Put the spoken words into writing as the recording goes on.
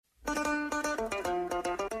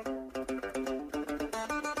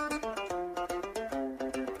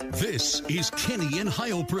This is Kenny and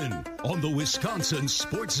Heilprin on the Wisconsin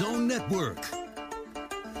Sports Zone Network.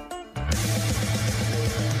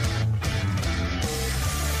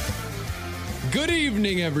 Good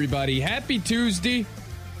evening, everybody. Happy Tuesday.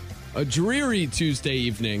 A dreary Tuesday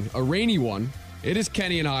evening, a rainy one. It is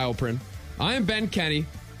Kenny and Heilprin. I am Ben Kenny.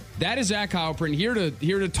 That is Zach Heilprin here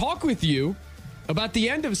to talk with you about the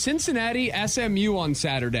end of Cincinnati SMU on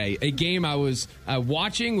Saturday, a game I was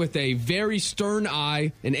watching with a very stern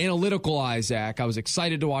eye, an analytical eye, Zach. I was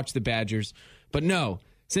excited to watch the Badgers. But no,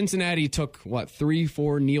 Cincinnati took,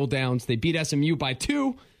 3-4 kneel downs. They beat SMU by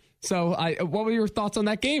 2. So what were your thoughts on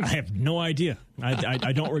that game? I have no idea.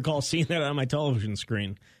 I don't recall seeing that on my television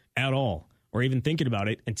screen at all, or even thinking about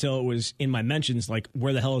it until it was in my mentions, like,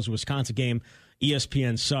 where the hell is the Wisconsin game?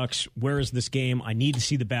 ESPN sucks. Where is this game? I need to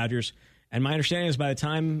see the Badgers. And my understanding is by the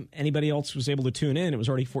time anybody else was able to tune in, it was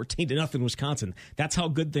already 14-0 Wisconsin. That's how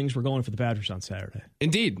good things were going for the Badgers on Saturday.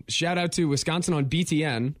 Indeed. Shout out to Wisconsin on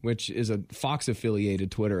BTN, which is a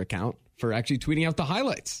Fox-affiliated Twitter account, for actually tweeting out the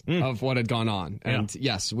highlights of what had gone on. And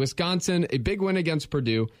yes, Wisconsin, a big win against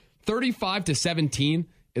Purdue. 35-17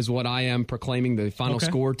 is what I am proclaiming the final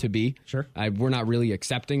score to be. Sure. We're not really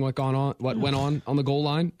accepting what went on the goal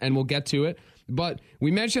line, and we'll get to it. But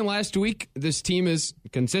we mentioned last week this team is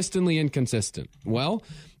consistently inconsistent. Well,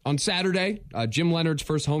 on Saturday, Jim Leonard's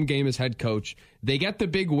first home game as head coach, they get the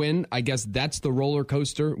big win. I guess that's the roller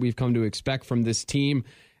coaster we've come to expect from this team.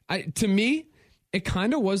 To me, it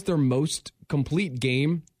kind of was their most complete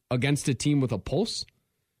game against a team with a pulse.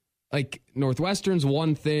 Like, Northwestern's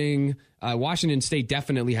one thing. Washington State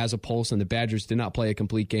definitely has a pulse, and the Badgers did not play a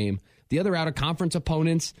complete game. The other out-of-conference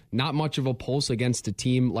opponents, not much of a pulse against a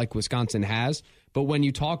team like Wisconsin has. But when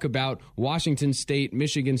you talk about Washington State,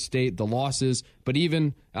 Michigan State, the losses, but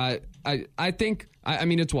even, I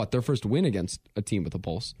mean, it's their first win against a team with a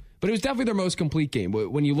pulse. But it was definitely their most complete game.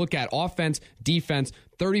 When you look at offense, defense,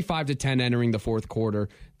 35-10 entering the fourth quarter,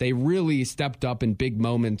 they really stepped up in big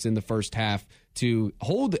moments in the first half to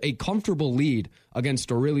hold a comfortable lead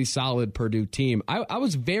against a really solid Purdue team. I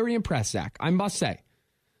was very impressed, Zach, I must say.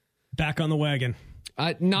 Back on the wagon.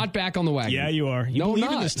 Not back on the wagon. Yeah, you are. You believe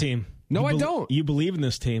in this team. No, I don't. You believe in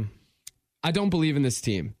this team. I don't believe in this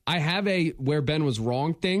team. I have a where Ben was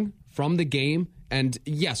wrong thing from the game. And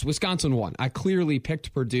yes, Wisconsin won. I clearly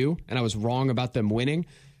picked Purdue, and I was wrong about them winning.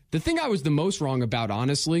 The thing I was the most wrong about,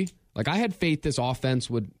 honestly, I had faith this offense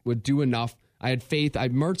would do enough. I had faith.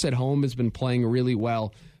 Mertz at home has been playing really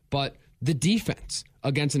well. But the defense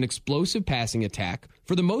against an explosive passing attack,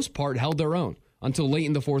 for the most part, held their own until late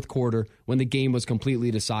in the fourth quarter when the game was completely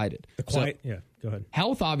decided. Go ahead.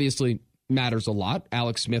 Health obviously matters a lot.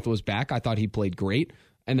 Alex Smith was back. I thought he played great.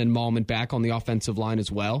 And then Malman back on the offensive line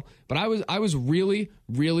as well. But I was really,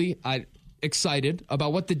 really excited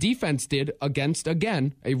about what the defense did against,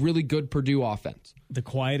 again, a really good Purdue offense. The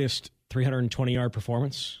quietest 320-yard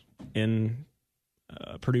performance in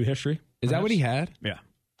Purdue history. Is that what he had? Yeah.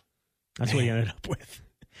 That's what he ended up with.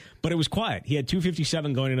 But it was quiet. He had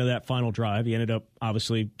 257 going into that final drive. He ended up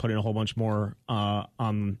obviously putting a whole bunch more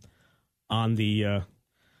on the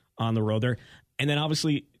road there. And then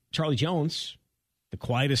obviously Charlie Jones, the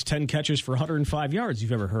quietest 10 catches for 105 yards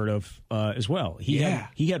you've ever heard of as well. He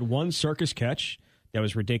had one circus catch that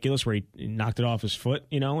was ridiculous where he knocked it off his foot,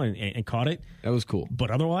 and caught it. That was cool.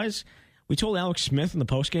 But otherwise, we told Alex Smith in the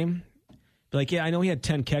postgame, I know he had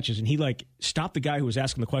 10 catches, and he stopped the guy who was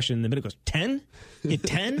asking the question in the middle. Goes, 10? You had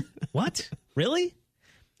 10? What? Really?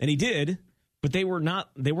 And he did, but they were not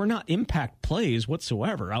impact plays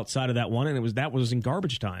whatsoever outside of that one, and that was in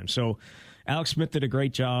garbage time. So Alex Smith did a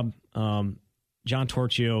great job. John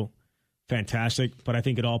Torchio, fantastic, but I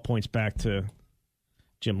think it all points back to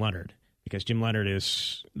Jim Leonard, because Jim Leonard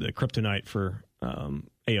is the kryptonite for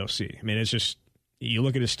AOC. I mean, it's just, you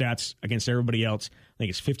look at his stats against everybody else, I think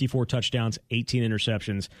it's 54 touchdowns, 18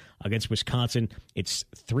 interceptions. Against Wisconsin, it's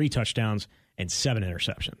 3 touchdowns and 7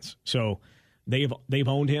 interceptions. So they've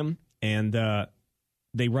owned him, and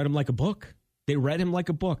they read him like a book.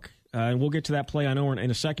 And we'll get to that play, I know, in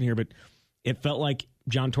a second here, but it felt like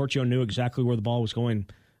John Torchio knew exactly where the ball was going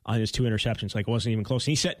on his 2 interceptions. It wasn't even close.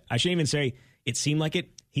 And he said, I shouldn't even say it seemed like it.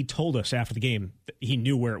 He told us after the game that he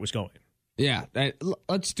knew where it was going. Yeah,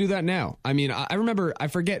 let's do that now. I mean, I remember, I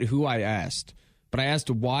forget who I asked, but I asked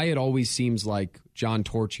why it always seems like John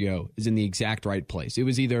Torchio is in the exact right place. It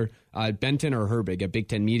was either Benton or Herbig at Big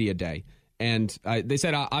Ten Media Day. And they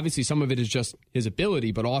said obviously some of it is just his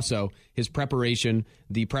ability, but also his preparation,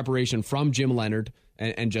 the preparation from Jim Leonhard,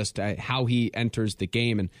 and just how he enters the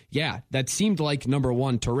game. And yeah, that seemed like, number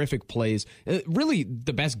one, terrific plays. Really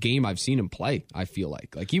the best game I've seen him play, I feel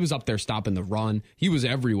like. Like, he was up there stopping the run. He was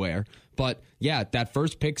everywhere. But yeah, that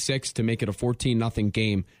first pick six to make it a 14-0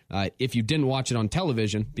 game, if you didn't watch it on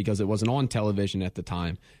television, because it wasn't on television at the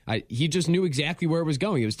time, he just knew exactly where it was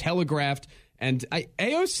going. It was telegraphed. And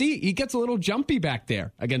AOC, he gets a little jumpy back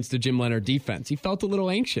there against the Jim Leonhard defense. He felt a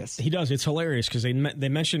little anxious. He does. It's hilarious because they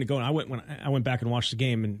mentioned it going. I went back and watched the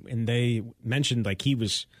game, and they mentioned like he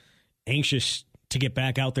was anxious to get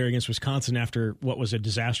back out there against Wisconsin after what was a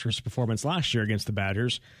disastrous performance last year against the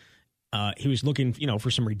Badgers. He was looking,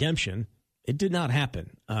 for some redemption. It did not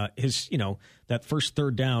happen. That first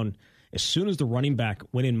third down, as soon as the running back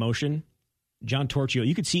went in motion, John Torchio,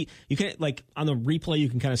 you can like on the replay, you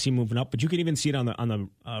can kind of see him moving up, but you can even see it on the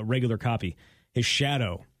regular copy. His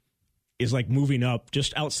shadow is like moving up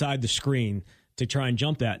just outside the screen to try and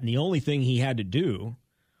jump that. And the only thing he had to do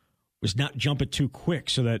was not jump it too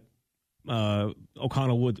quick so that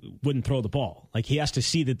O'Connell wouldn't throw the ball. Like, he has to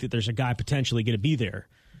see that there's a guy potentially going to be there.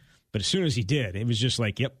 But as soon as he did, it was just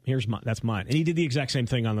like, yep, that's mine. And he did the exact same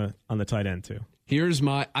thing on the tight end too.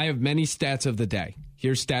 I have many stats of the day.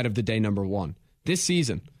 Here's stat of the day number one. This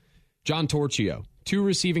season, John Torchio, 2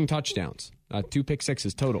 receiving touchdowns, 2 pick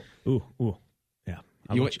sixes total. Ooh, yeah.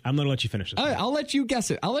 I'm going to let you finish this. I'll let you guess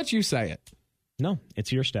it. I'll let you say it. No,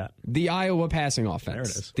 it's your stat. The Iowa passing offense. There it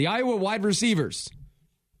is. The Iowa wide receivers,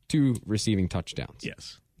 2 receiving touchdowns.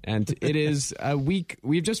 Yes. And it is a week.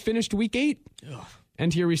 We've just finished week 8. Ugh.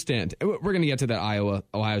 And here we stand. We're going to get to that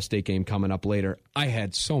Iowa-Ohio State game coming up later. I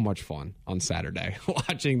had so much fun on Saturday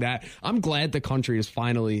watching that. I'm glad the country is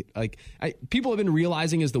finally, people have been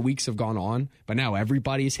realizing as the weeks have gone on, but now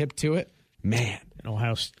everybody's hip to it. Man.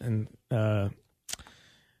 And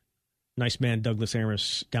nice man Douglas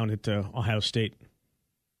Amos down at Ohio State,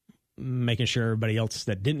 making sure everybody else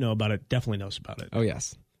that didn't know about it definitely knows about it. Oh,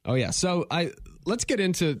 yes. So let's get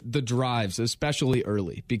into the drives, especially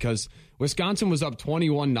early, because Wisconsin was up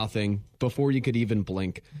 21-0 before you could even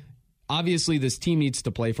blink. Obviously, this team needs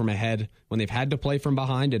to play from ahead. When they've had to play from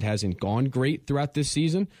behind, it hasn't gone great throughout this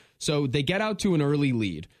season. So they get out to an early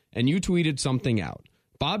lead, and you tweeted something out.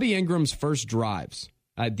 Bobby Ingram's first drives,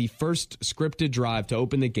 the first scripted drive to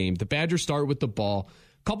open the game, the Badgers start with the ball.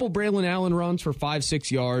 Couple Braylon Allen runs for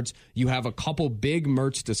 5-6 yards. You have a couple big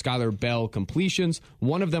Mertz to Skylar Bell completions,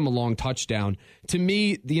 one of them a long touchdown. To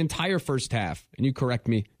me, the entire first half, and you correct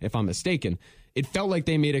me if I'm mistaken, it felt like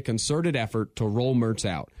they made a concerted effort to roll Mertz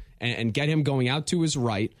out and get him going out to his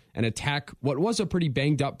right and attack what was a pretty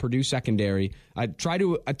banged-up Purdue secondary. Try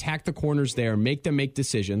to attack the corners there, make them make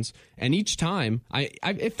decisions. And each time,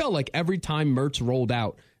 it felt like every time Mertz rolled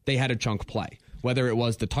out, they had a chunk play. Whether it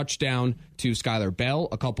was the touchdown to Skylar Bell,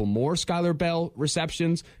 a couple more Skylar Bell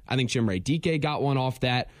receptions. I think Chimere Dike got one off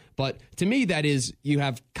that. But to me, that is, you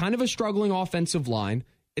have kind of a struggling offensive line.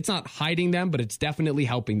 It's not hiding them, but it's definitely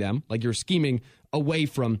helping them. Like, you're scheming away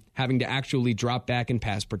from having to actually drop back and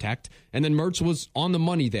pass protect. And then Mertz was on the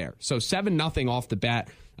money there. So 7-0 off the bat.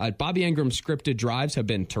 Bobby Ingram's scripted drives have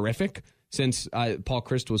been terrific since Paul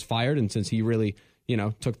Chryst was fired and since he really,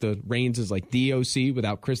 took the reins as like the OC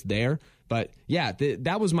without Chryst there. But yeah,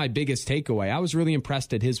 that was my biggest takeaway. I was really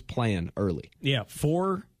impressed at his plan early. Yeah,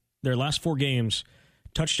 their last 4 games,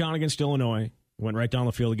 touchdown against Illinois, went right down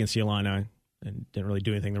the field against the Illini, and didn't really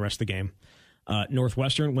do anything the rest of the game.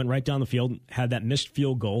 Northwestern went right down the field, had that missed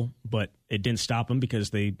field goal, but it didn't stop them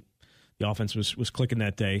because the offense was clicking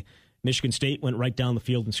that day. Michigan State went right down the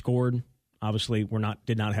field and scored. Obviously,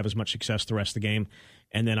 did not have as much success the rest of the game.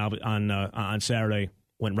 And then on Saturday,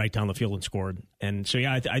 went right down the field and scored. And so,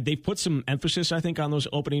 yeah, they've put some emphasis, I think, on those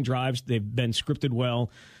opening drives. They've been scripted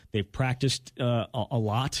well. They've practiced a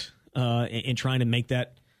lot in trying to make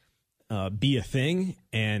that be a thing.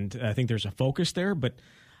 And I think there's a focus there. But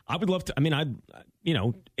I would love to,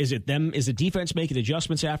 is it them? Is the defense making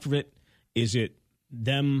adjustments after it? Is it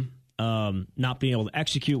them not being able to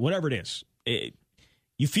execute? Whatever it is.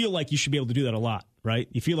 You feel like you should be able to do that a lot, right?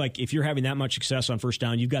 You feel like if you're having that much success on first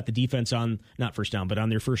down, you've got the defense on, not first down, but on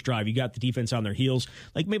their first drive, you got the defense on their heels.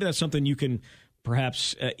 Like, maybe that's something you can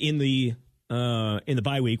perhaps in the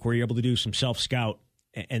bye week where you're able to do some self-scout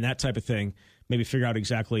and that type of thing, maybe figure out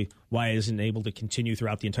exactly why it isn't able to continue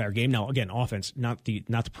throughout the entire game. Now, again, offense, not the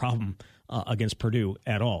problem against Purdue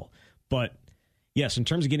at all. But, yes, in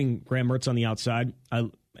terms of getting Graham Mertz on the outside,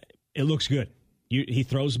 it looks good. He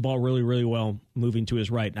throws the ball really, really well, moving to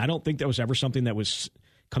his right. And I don't think that was ever something that was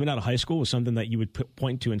coming out of high school was something that you would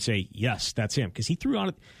point to and say, yes, that's him. Because he threw on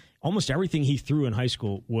it. Almost everything he threw in high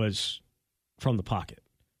school was from the pocket,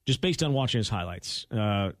 just based on watching his highlights.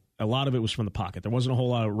 A lot of it was from the pocket. There wasn't a whole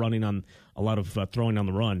lot of running on a lot of throwing on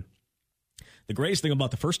the run. The greatest thing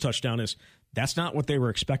about the first touchdown is that's not what they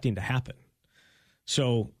were expecting to happen.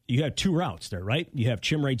 So you have two routes there, right? You have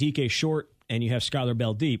Chimere Dike short, and you have Skylar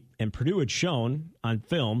Bell deep. And Purdue had shown on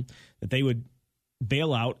film that they would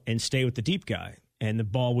bail out and stay with the deep guy, and the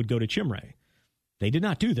ball would go to Chimere. They did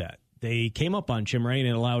not do that. They came up on Chimere, and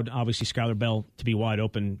it allowed, obviously, Skylar Bell to be wide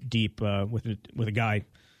open deep with a guy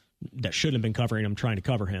that shouldn't have been covering him, trying to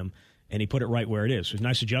cover him. And he put it right where it is. It was a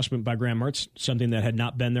nice adjustment by Graham Mertz, something that had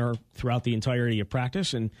not been there throughout the entirety of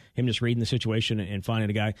practice, and him just reading the situation and finding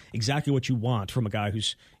a guy exactly what you want from a guy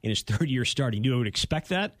who's in his third year starting. You would expect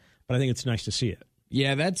that, but I think it's nice to see it.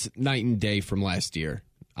 Yeah, that's night and day from last year.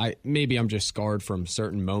 Maybe I'm just scarred from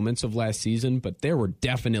certain moments of last season, but there were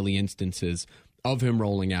definitely instances of him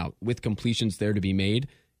rolling out with completions there to be made,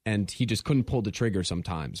 and he just couldn't pull the trigger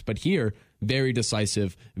sometimes. But here, very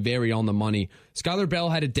decisive, very on the money. Skylar Bell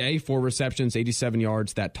had a day, 4 receptions, 87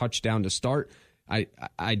 yards, that touchdown to start. I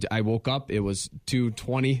woke up, it was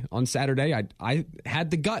 2:20 on Saturday. I had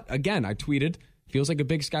the gut again. I tweeted, feels like a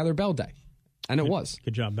big Skylar Bell day. And it was.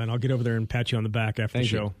 Good job, Ben. I'll get over there and pat you on the back after the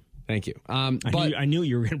show. Thank you. I knew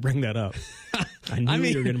you were going to bring that up. I knew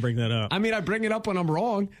you were going to bring that up. I mean, I bring it up when I'm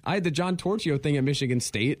wrong. I had the John Torchio thing at Michigan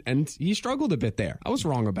State, and he struggled a bit there. I was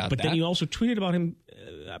wrong about that. But then you also tweeted about him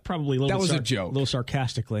probably a little That was a joke. A little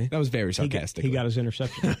sarcastically. That was very sarcastic. He got his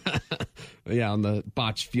interception. Yeah, on the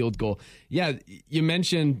botched field goal. Yeah, you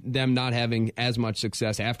mentioned them not having as much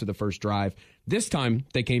success after the first drive. This time,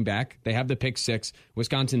 they came back. They have the pick 6.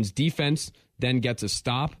 Wisconsin's defense then gets a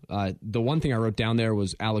stop. The one thing I wrote down there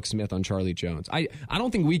was Alex Smith on Charlie Jones. I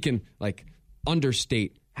don't think we can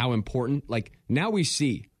understate how important. Now we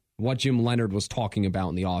see what Jim Leonhard was talking about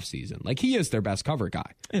in the offseason. He is their best cover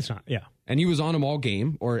guy. It's not, yeah. And he was on him all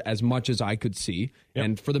game, or as much as I could see. Yep.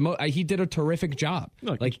 And for he did a terrific job.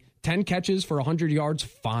 10 catches for 100 yards,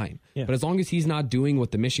 fine. Yeah. But as long as he's not doing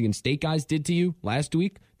what the Michigan State guys did to you last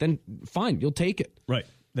week, then fine, you'll take it. Right.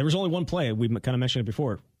 There was only one play, we kind of mentioned it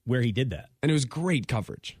before, where he did that. And it was great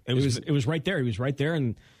coverage. It was right there. He was right there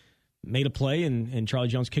and made a play, and Charlie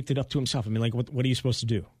Jones kicked it up to himself. I mean, what are you supposed to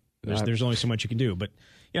do? There's only so much you can do. But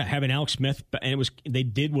yeah, having Alex Smith, and they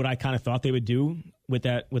did what I kind of thought they would do with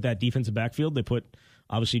that defensive backfield. They put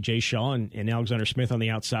obviously Jay Shaw and Alexander Smith on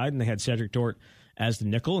the outside, and they had Cedric Dort as the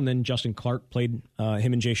nickel, and then Justin Clark played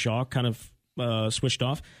him and Jay Shaw kind of switched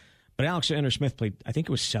off. But Alexander Smith played, I think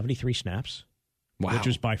it was 73 snaps, which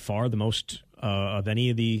was by far the most of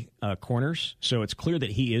any of the corners. So it's clear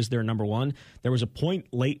that he is their number one. There was a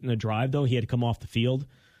point late in the drive, though. He had to come off the field.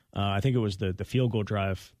 I think it was the field goal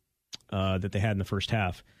drive that they had in the first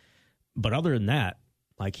half. But other than that,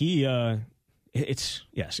 it's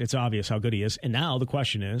obvious how good he is. And now the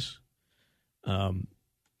question is,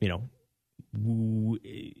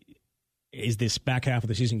 is this back half of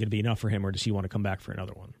the season going to be enough for him, or does he want to come back for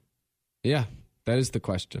another one? Yeah, that is the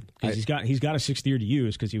question. He's got a 6th year to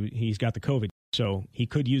use because he's got the COVID, so he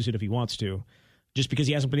could use it if he wants to, just because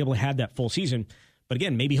he hasn't been able to have that full season. But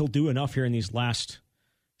again, maybe he'll do enough here in these last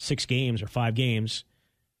 6 games or 5 games,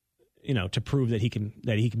 to prove that he can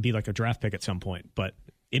be like a draft pick at some point. But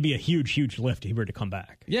it'd be a huge lift if he were to come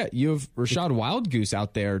back. Yeah, you have Rashad Wildgoose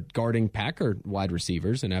out there guarding Packer wide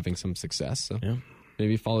receivers and having some success. So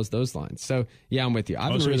maybe he follows those lines. So yeah, I'm with you.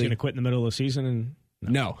 He's going to quit in the middle of the season and.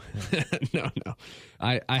 No.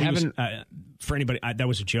 I haven't. For anybody, that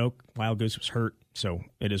was a joke. Wild Goose was hurt, so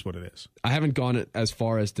it is what it is. I haven't gone as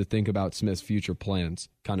far as to think about Smith's future plans,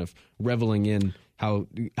 kind of reveling in how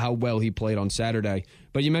well he played on Saturday.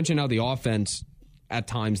 But you mentioned how the offense at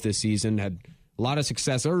times this season had a lot of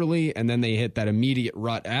success early, and then they hit that immediate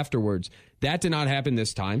rut afterwards. That did not happen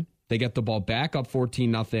this time. They get the ball back up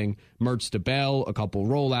 14-0. Mertz to Bell, a couple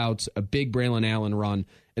rollouts, a big Braylon Allen run,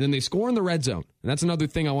 and then they score in the red zone. And that's another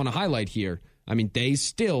thing I want to highlight here. I mean, they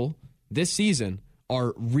still, this season,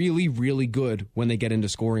 are really, really good when they get into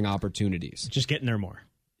scoring opportunities. Just getting there more.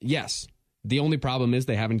 Yes. The only problem is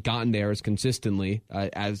they haven't gotten there as consistently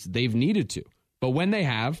as they've needed to. But when they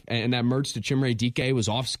have, and that Mertz to Chimere Dike was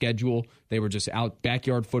off schedule, they were just out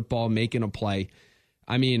backyard football, making a play.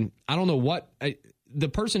 I mean, I don't know what... the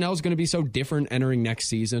personnel is going to be so different entering next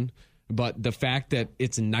season, but the fact that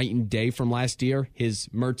it's night and day from last year,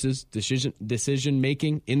 Mertz's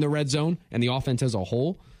decision-making in the red zone and the offense as a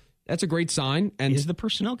whole, that's a great sign. And is the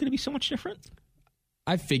personnel going to be so much different?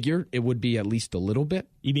 I figure it would be at least a little bit.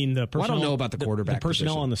 You mean the personnel? Well, I don't know about the quarterback the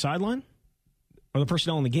personnel position. On the sideline? Or the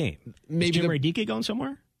personnel in the game? Maybe Chimere Dike going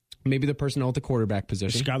somewhere? Maybe the personnel at the quarterback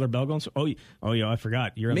position. Skylar Bell going? Oh yeah, I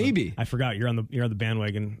forgot. I forgot you're on the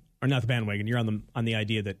bandwagon or not the bandwagon. You're on the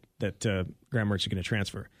idea that Graham Mertz is going to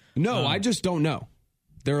transfer. No, I just don't know.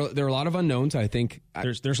 There are a lot of unknowns. I think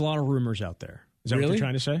there's a lot of rumors out there. Is that what you're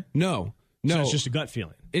trying to say? No. So it's just a gut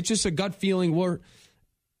feeling. It's just a gut feeling.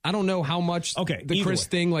 I don't know how much the Chris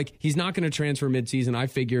thing, like he's not going to transfer midseason. I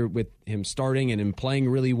figure with him starting and him playing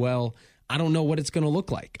really well, I don't know what it's going to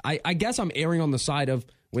look like. I guess I'm erring on the side of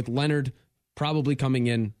with Leonard probably coming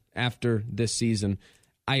in after this season,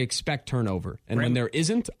 I expect turnover. And when there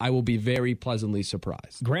isn't, I will be very pleasantly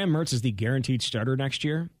surprised. Graham Mertz is the guaranteed starter next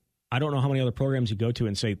year. I don't know how many other programs you go to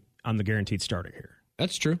and say, I'm the guaranteed starter here.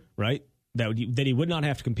 That's true. Right? That he would not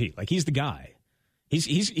have to compete. Like, he's the guy.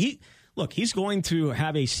 Look, he's going to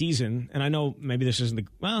have a season, and I know maybe this isn't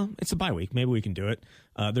it's the bye week. Maybe we can do it.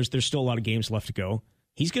 There's still a lot of games left to go.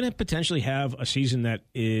 He's going to potentially have a season that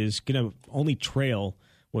is going to only trail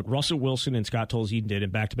what Russell Wilson and Scott Tolzien did in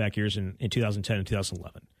back-to-back years in 2010 and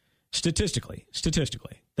 2011. Statistically.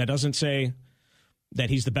 That doesn't say that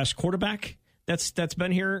he's the best quarterback that's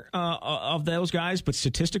been here of those guys, but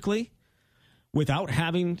statistically, without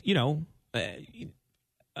having,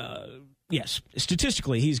 yes,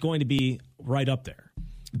 statistically, he's going to be right up there.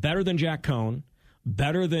 Better than Jack Cohn,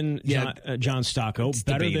 better than John Stocco, it's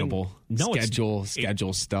better debatable. Than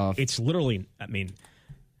schedule stuff. It's literally,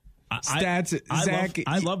 stats.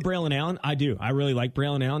 I love Braylon Allen. I do. I really like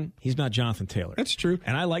Braylon Allen. He's not Jonathan Taylor. That's true.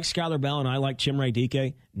 And I like Skylar Bell and I like Chimere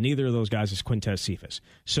Dike. Neither of those guys is Quintez Cephas.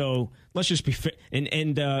 So let's just be fit.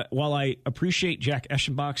 And while I appreciate Jack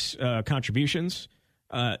Eschenbach's contributions,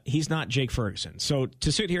 he's not Jake Ferguson. So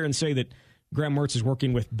to sit here and say that Graham Mertz is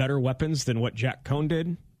working with better weapons than what Jack Cohn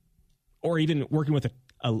did, or even working with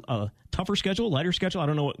a tougher schedule, lighter schedule, I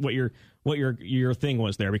don't know what your thing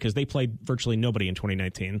was there, because they played virtually nobody in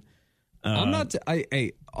 2019. I'm not.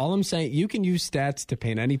 All I'm saying, you can use stats to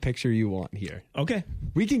paint any picture you want here. Okay,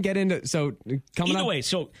 we can get into coming either up. way.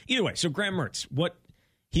 So Graham Mertz, what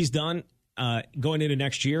he's done going into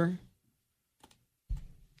next year.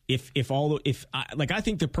 I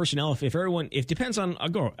think the personnel, if depends on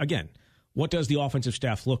again, what does the offensive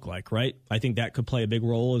staff look like, right? I think that could play a big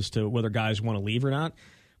role as to whether guys want to leave or not.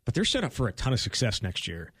 But they're set up for a ton of success next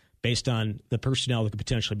year based on the personnel that could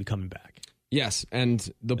potentially be coming back. Yes,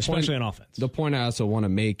 and especially on offense. The point I also want to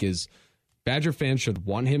make is Badger fans should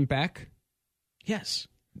want him back. Yes.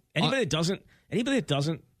 Anybody that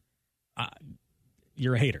doesn't,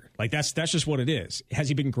 you're a hater. Like that's just what it is. Has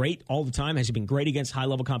he been great all the time? Has he been great against high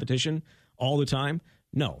level competition all the time?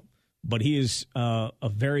 No, but he is a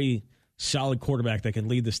very solid quarterback that can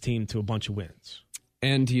lead this team to a bunch of wins.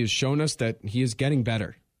 And he has shown us that he is getting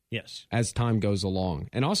better. Yes. As time goes along.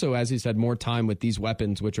 And also, as he said, more time with these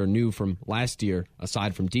weapons, which are new from last year,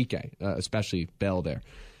 aside from DK, especially Bell there.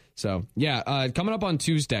 So, coming up on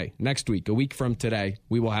Tuesday, next week, a week from today,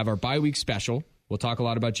 we will have our bye week special. We'll talk a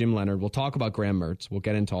lot about Jim Leonard. We'll talk about Graham Mertz. We'll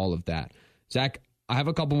get into all of that. Zach, I have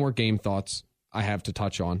a couple more game thoughts I have to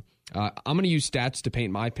touch on. I'm going to use stats to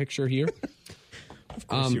paint my picture here. Of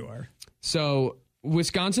course you are. So,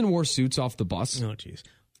 Wisconsin wore suits off the bus. Oh, jeez.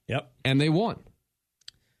 Yep. And they won.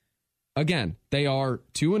 Again, they are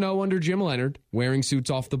 2-0 under Jim Leonard, wearing suits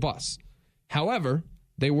off the bus. However,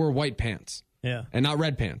 they wore white pants, and not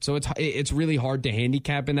red pants. So it's really hard to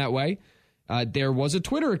handicap in that way. There was a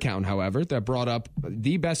Twitter account, however, that brought up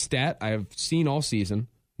the best stat I have seen all season.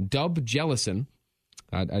 Dub Jellison,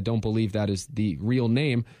 I don't believe that is the real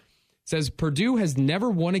name, says Purdue has never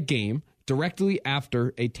won a game directly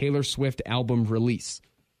after a Taylor Swift album release.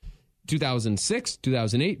 2006,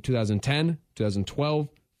 2008, 2010, 2012,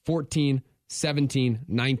 14, 17,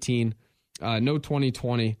 19, no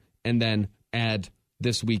 2020, and then add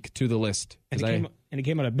this week to the list. And it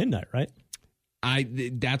came out at midnight, right?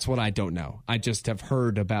 That's what I don't know. I just have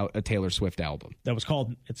heard about a Taylor Swift album. Is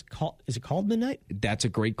it called Midnight? That's a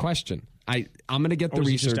great question. I'm going to get the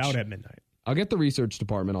research. Just out at midnight? I'll get the research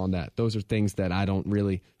department on that. Those are things that I don't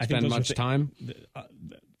really spend much time.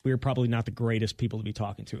 We're probably not the greatest people to be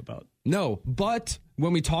talking to about. No, but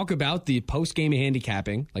when we talk about the post-game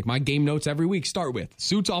handicapping, like my game notes every week start with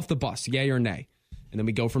suits off the bus, yay or nay. And then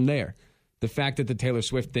we go from there. The fact that the Taylor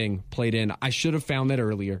Swift thing played in, I should have found that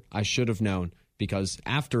earlier. I should have known, because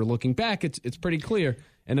after looking back, it's pretty clear.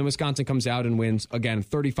 And then Wisconsin comes out and wins, again,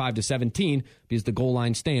 35-17, because the goal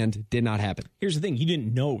line stand did not happen. Here's the thing. You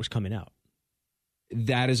didn't know it was coming out.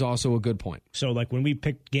 That is also a good point. So, like, when we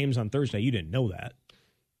picked games on Thursday, you didn't know that.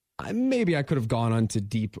 Maybe I could have gone onto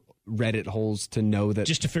deep Reddit holes to know that.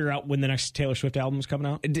 Just to figure out when the next Taylor Swift album is coming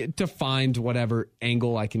out? To find whatever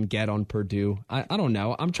angle I can get on Purdue. I don't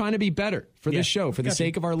know. I'm trying to be better for this show, for the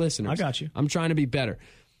sake of our listeners. I got you. I'm trying to be better.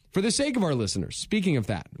 For the sake of our listeners, speaking of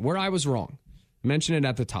that, where I was wrong, mention it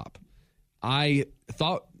at the top. I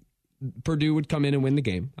thought Purdue would come in and win the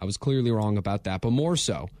game. I was clearly wrong about that. But more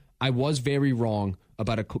so, I was very wrong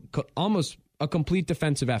about almost a complete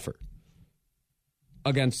defensive effort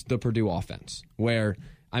against the Purdue offense, where,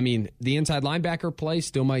 I mean, the inside linebacker play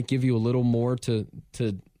still might give you a little more to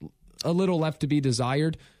a little left to be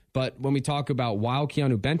desired. But when we talk about while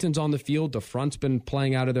Keanu Benton's on the field, the front's been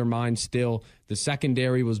playing out of their mind still. The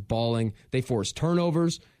secondary was balling. They forced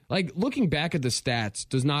turnovers. Like, looking back at the stats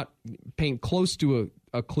does not paint close to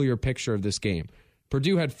a clear picture of this game.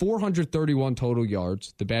 Purdue had 431 total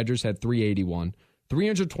yards. The Badgers had 381.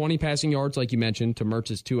 320 passing yards, like you mentioned, to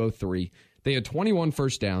Mertz's 203. They had 21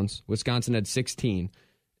 first downs. Wisconsin had 16.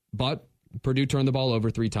 But Purdue turned the ball over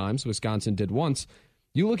 3 times. Wisconsin did once.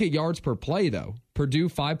 You look at yards per play, though. Purdue,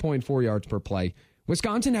 5.4 yards per play.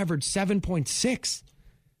 Wisconsin averaged 7.6.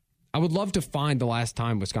 I would love to find the last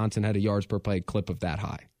time Wisconsin had a yards per play clip of that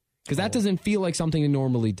high, because that doesn't feel like something they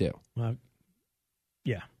normally do.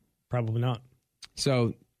 Yeah, probably not.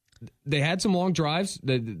 So they had some long drives.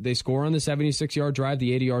 They score on the 76-yard drive,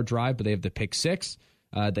 the 80-yard drive, but they have the pick six.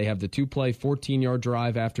 They have the 2-play, 14-yard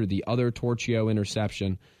drive after the other Torchio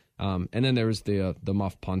interception. And then there was the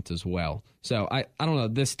muff punt as well. So I don't know.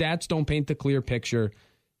 The stats don't paint the clear picture.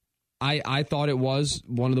 I thought it was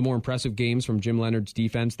one of the more impressive games from Jim Leonard's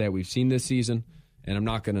defense that we've seen this season. And I'm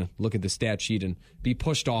not going to look at the stat sheet and be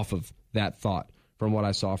pushed off of that thought from what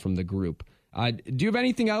I saw from the group. Do you have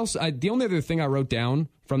anything else? The only other thing I wrote down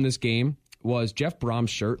from this game was Jeff Brom's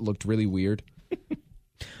shirt looked really weird.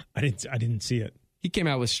 I didn't see it. He came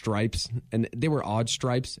out with stripes, and they were odd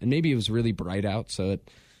stripes, and maybe it was really bright out, so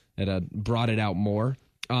it brought it out more.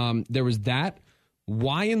 There was that.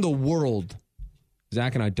 Why in the world,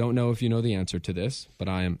 Zach, and I don't know if you know the answer to this, but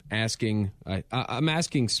I am asking. I'm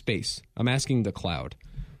asking space. I'm asking the cloud.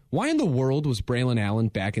 Why in the world was Braylon Allen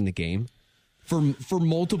back in the game for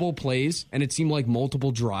multiple plays, and it seemed like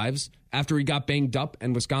multiple drives after he got banged up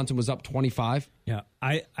and Wisconsin was up 25? Yeah,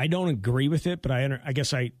 I don't agree with it, but I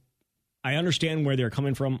guess I understand where they're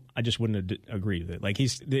coming from. I just wouldn't agree with it. Like,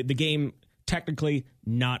 he's the game technically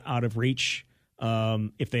not out of reach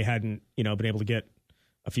if they hadn't been able to get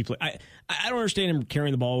a few plays. I don't understand him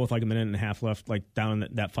carrying the ball with like a minute and a half left, like down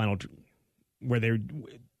in that final where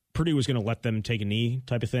Purdue was going to let them take a knee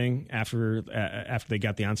type of thing after they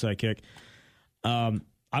got the onside kick.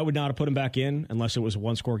 I would not have put him back in unless it was a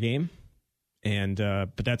one-score game. And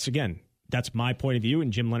but that's my point of view.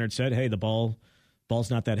 And Jim Leonard said, "Hey, the ball's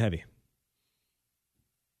not that heavy."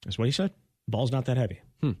 That's what he said. Ball's not that heavy.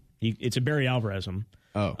 It's a Barry Alvarezism.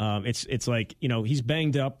 It's like, he's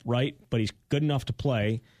banged up, right? But he's good enough to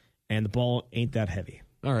play, and the ball ain't that heavy.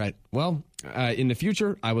 All right. Well, in the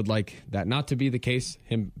future, I would like that not to be the case.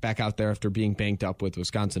 Him back out there after being banged up with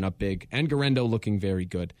Wisconsin up big and Garendo looking very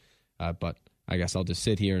good. But I guess I'll just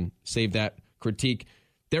sit here and save that critique.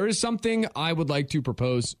 There is something I would like to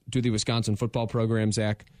propose to the Wisconsin football program,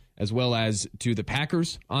 Zach, as well as to the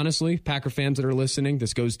Packers, honestly. Packer fans that are listening,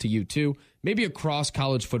 this goes to you too. Maybe across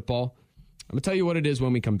college football. I'm going to tell you what it is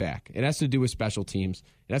when we come back. It has to do with special teams.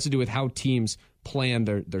 It has to do with how teams plan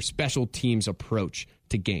their special teams approach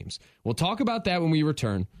to games. We'll talk about that when we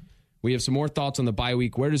return. We have some more thoughts on the bye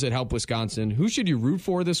week. Where does it help Wisconsin? Who should you root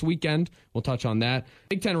for this weekend? We'll touch on that.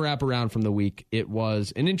 Big Ten wraparound from the week. It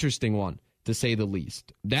was an interesting one, to say the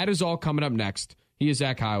least. That is all coming up next. He is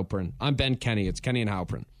Zach Heilprin. I'm Ben Kenny. It's Kenny and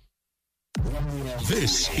Heilprin.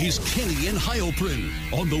 This is Kenny and Heilprin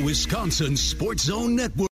on the Wisconsin Sports Zone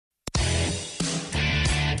Network.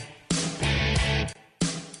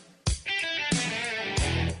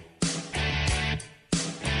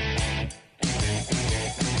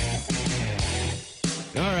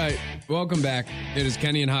 All right, welcome back. It is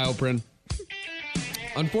Kenny and Heilprin.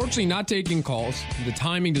 Unfortunately, not taking calls. The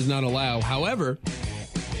timing does not allow. However,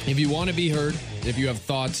 if you want to be heard, if you have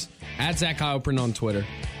thoughts, at Zach Heilprin on Twitter,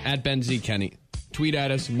 at Ben Z. Kenny. Tweet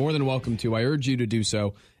at us. More than welcome to. I urge you to do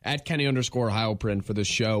so. At Kenny_Heilprin for the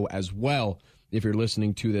show as well, if you're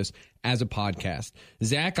listening to this as a podcast.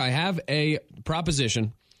 Zach, I have a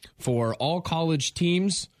proposition for all college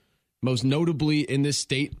teams, most notably in this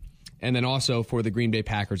state, and then also for the Green Bay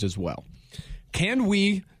Packers as well. Can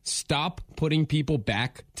we stop putting people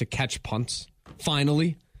back to catch punts,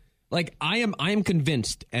 finally? Like, I am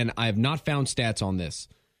convinced, and I have not found stats on this,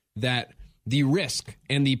 that the risk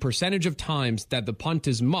and the percentage of times that the punt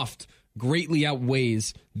is muffed greatly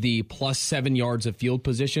outweighs the plus 7 yards of field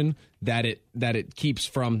position that it keeps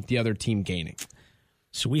from the other team gaining.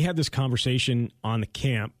 So we had this conversation on the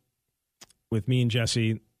camp with me and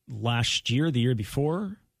Jesse last year, the year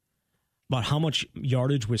before, about how much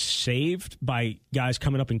yardage was saved by guys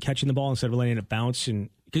coming up and catching the ball instead of letting it bounce. And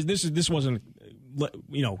because this wasn't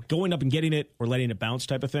going up and getting it or letting it bounce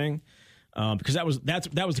type of thing. Because that was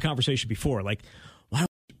the conversation before. Like, wow,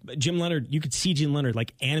 Jim Leonard, you could see Jim Leonard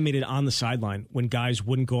like animated on the sideline when guys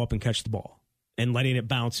wouldn't go up and catch the ball and letting it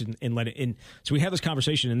bounce and let it in. So we had this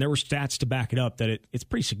conversation, and there were stats to back it up that it's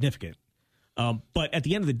pretty significant. But at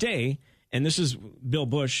the end of the day, and this is Bill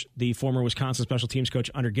Bush, the former Wisconsin special teams coach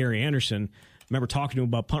under Gary Anderson. I remember talking to him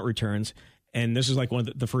about punt returns, and this is like one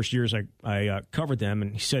of the first years I covered them,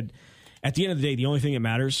 and he said, at the end of the day, the only thing that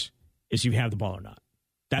matters is you have the ball or not.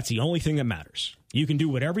 That's the only thing that matters. You can do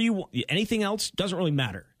whatever you want. Anything else doesn't really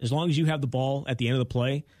matter. As long as you have the ball at the end of the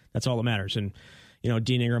play, that's all that matters. And,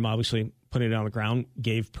 Dean Ingram obviously putting it on the ground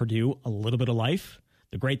gave Purdue a little bit of life.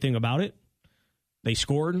 The great thing about it, they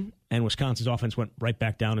scored, and Wisconsin's offense went right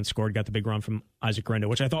back down and scored, got the big run from Isaac Grendo,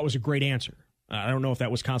 which I thought was a great answer. I don't know if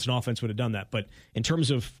that Wisconsin offense would have done that. But in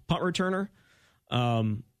terms of punt returner,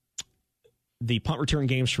 the punt return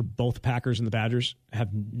games for both the Packers and the Badgers have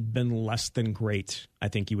been less than great, I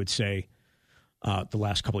think you would say, the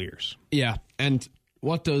last couple of years. Yeah, and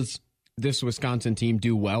what does this Wisconsin team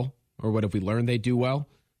do well, or what have we learned they do well?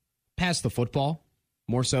 Pass the football,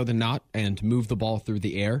 more so than not, and move the ball through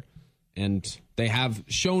the air. And they have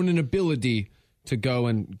shown an ability to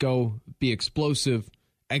go be explosive,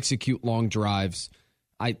 execute long drives.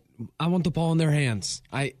 I want the ball in their hands.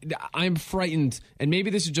 I'm frightened, and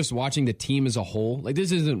maybe this is just watching the team as a whole. Like,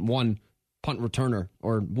 this isn't one punt returner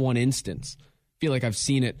or one instance. I feel like I've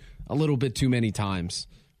seen it a little bit too many times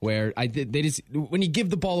where they just, when you give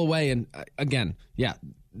the ball away, and again, yeah,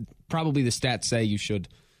 probably the stats say you should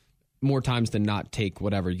more times than not take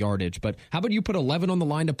whatever yardage. But how about you put 11 on the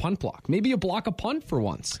line to punt block? Maybe you block a punt for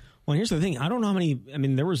once. Well, here's the thing. I don't know how many. I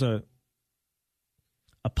mean, there was a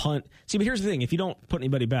punt. See, but here's the thing. If you don't put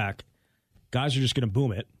anybody back, guys are just going to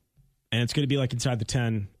boom it, and it's going to be like inside the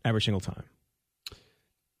 10 every single time.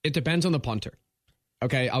 It depends on the punter.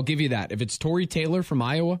 Okay, I'll give you that. If it's Torrey Taylor from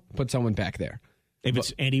Iowa, put someone back there. If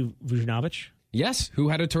it's Andy Vujanovic? Yes, who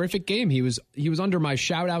had a terrific game. He was under my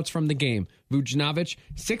shout-outs from the game. Vujanovic,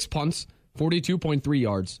 6 punts, 42.3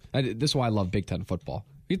 yards. This is why I love Big Ten football.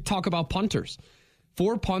 We talk about punters.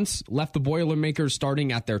 4 punts left the Boilermakers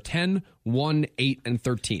starting at their 10, 1, 8, and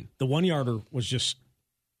 13. The 1-yarder was just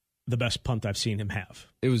the best punt I've seen him have.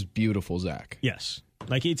 It was beautiful, Zach. Yes.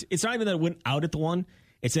 Like, it's not even that it went out at the 1.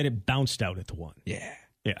 It's that it bounced out at the 1. Yeah.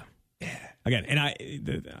 Again, and I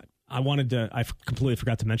completely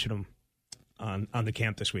forgot to mention him on the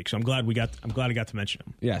camp this week. So I'm glad I got to mention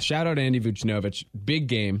him. Yeah, shout out to Andy Vujanovic. Big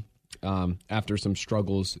game after some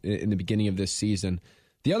struggles in the beginning of this season.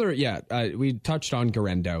 The other, we touched on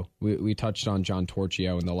Garendo. We touched on John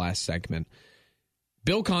Torchio in the last segment.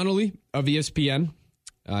 Bill Connolly of ESPN,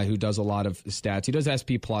 who does a lot of stats. He does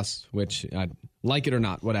SP+, which, like it or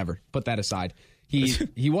not, whatever. Put that aside.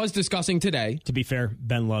 He was discussing today. To be fair,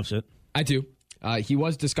 Ben loves it. I do. He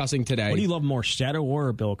was discussing today. What do you love more, Shadow War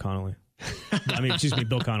or Bill Connolly?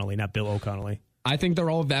 Bill Connolly, not Bill O'Connolly. I think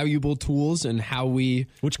they're all valuable tools in how we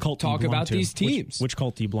talk about these teams. Which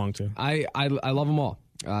cult do you belong to? I love them all.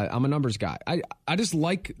 I'm a numbers guy. I just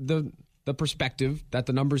like the perspective that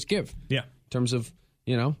the numbers give. Yeah. In terms of,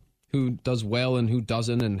 who does well and who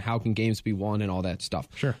doesn't and how can games be won and all that stuff.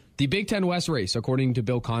 Sure. The Big Ten West race, according to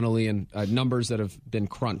Bill Connolly and numbers that have been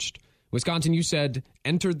crunched. Wisconsin, you said,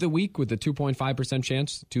 entered the week with a 2.5%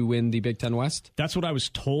 chance to win the Big Ten West? That's what I was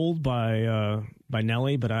told by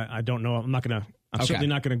Nelly, but I don't know. I'm certainly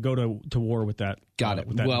not going to go to war with that. Got it.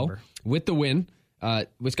 With that number. With the win,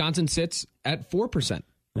 Wisconsin sits at 4%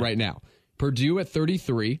 right now. Purdue at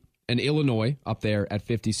 33%, and Illinois up there at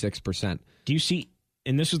 56%. Do you see,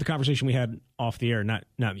 and this is the conversation we had off the air, not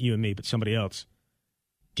you and me, but somebody else.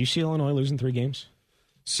 Do you see Illinois losing 3 games?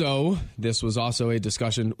 So, this was also a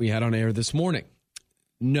discussion we had on air this morning.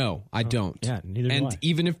 No, I don't. Yeah, neither do I. And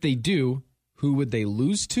even if they do, who would they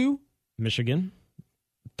lose to? Michigan.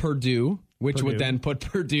 Purdue, which would then put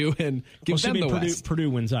Purdue and give them the West.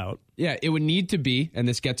 Purdue wins out. Yeah, it would need to be, and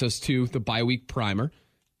this gets us to the bye-week primer,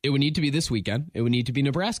 it would need to be this weekend. It would need to be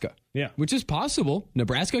Nebraska. Yeah. Which is possible.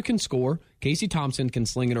 Nebraska can score. Casey Thompson can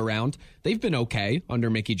sling it around. They've been okay under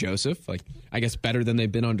Mickey Joseph. Like, I guess better than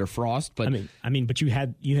they've been under Frost. But I mean, but you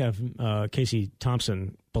have Casey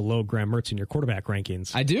Thompson below Graham Mertz in your quarterback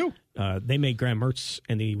rankings. I do. They made Graham Mertz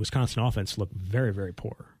and the Wisconsin offense look very, very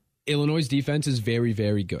poor. Illinois' defense is very,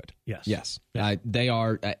 very good. Yes. They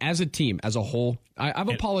are, as a team, as a whole. I've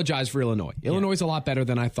apologized for Illinois. Illinois is a lot better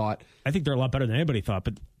than I thought. I think they're a lot better than anybody thought,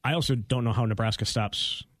 but I also don't know how Nebraska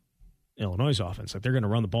stops Illinois' offense. Like, they're going to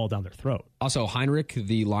run the ball down their throat. Also, Heinrich,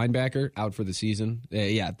 the linebacker, out for the season.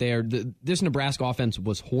 This Nebraska offense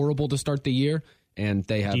was horrible to start the year, and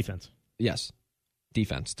they have defense. Yes.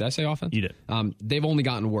 Defense. Did I say offense? You did. They've only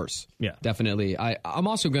gotten worse. Yeah. Definitely. I'm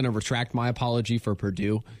also going to retract my apology for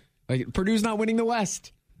Purdue. Purdue's not winning the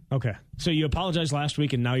West. Okay. So you apologized last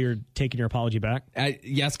week, and now you're taking your apology back?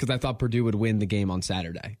 Yes, because I thought Purdue would win the game on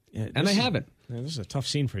Saturday. And they haven't. This is a tough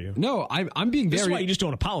scene for you. No, I'm being very... This is why you just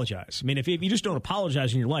don't apologize. I mean, if you just don't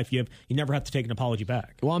apologize in your life, you never have to take an apology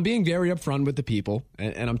back. Well, I'm being very upfront with the people,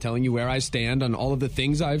 and I'm telling you where I stand on all of the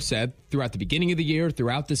things I've said throughout the beginning of the year,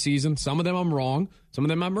 throughout the season. Some of them I'm wrong. Some of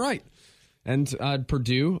them I'm right. And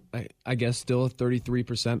Purdue, I guess, still a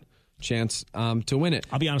 33% chance to win it.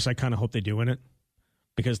 I'll be honest, I kind of hope they do win it.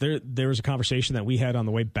 Because there was a conversation that we had on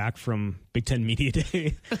the way back from Big Ten Media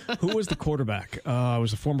Day. Who was the quarterback? It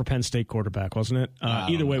was a former Penn State quarterback, wasn't it?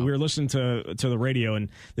 Either way, we were listening to the radio, and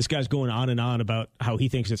this guy's going on and on about how he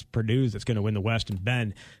thinks it's Purdue that's going to win the West, and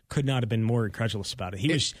Ben could not have been more incredulous about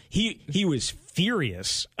it. He was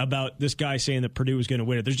furious about this guy saying that Purdue was going to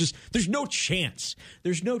win it. There's no chance.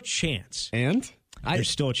 There's no chance. And?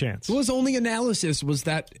 There's still a chance. Well, his only analysis was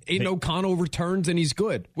that Aiden O'Connell returns and he's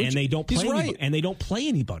good. And they don't play and they don't play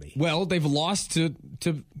anybody. Well, they've lost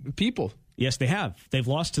to people. Yes, they have. They've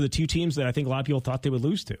lost to the two teams that I think a lot of people thought they would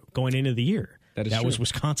lose to going into the year. That was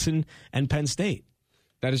Wisconsin and Penn State.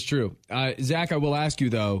 That is true. Zach, I will ask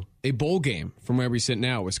you, though, a bowl game from where we sit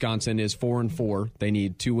now. Wisconsin is 4-4. They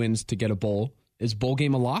need 2 wins to get a bowl. Is bowl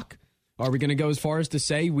game a lock? Are we going to go as far as to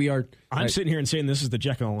say we are... I'm sitting here and saying this is the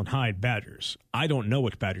Jekyll and Hyde Badgers. I don't know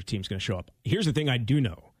which Badger team's going to show up. Here's the thing I do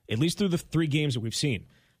know. At least through the 3 games that we've seen,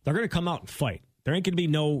 they're going to come out and fight. There ain't going to be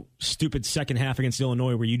no stupid second half against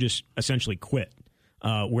Illinois where you just essentially quit.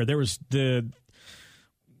 Where there was the...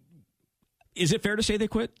 Is it fair to say they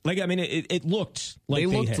quit? It looked like they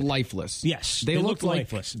looked lifeless. Yes, they looked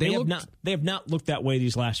lifeless. They have not looked that way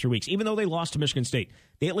these last 3 weeks. Even though they lost to Michigan State,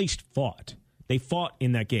 they at least fought. They fought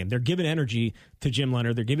in that game. They're giving energy to Jim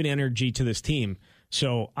Leonard. They're giving energy to this team.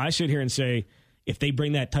 So I sit here and say, if they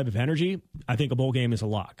bring that type of energy, I think a bowl game is a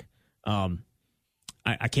lock.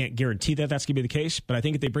 I can't guarantee that that's going to be the case, but I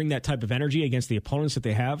think if they bring that type of energy against the opponents that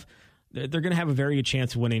they have, they're going to have a very good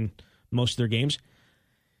chance of winning most of their games.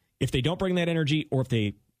 If they don't bring that energy, or if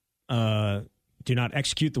they do not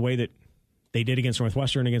execute the way that they did against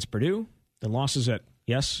Northwestern, against Purdue, then losses at,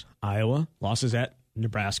 Iowa, losses at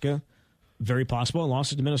Nebraska, very possible, and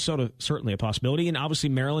losses to Minnesota, certainly a possibility. And obviously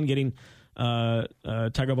Maryland getting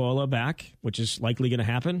Tagovailoa back, which is likely going to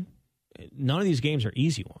happen. None of these games are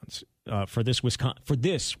easy ones for this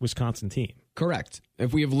Wisconsin team. Correct.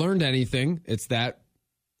 If we have learned anything, it's that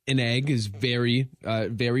an egg is very,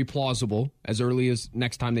 very plausible as early as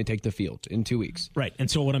next time they take the field in 2 weeks. Right. And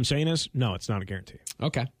so what I'm saying is, no, it's not a guarantee.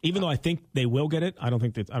 Okay. Even though I think they will get it, I don't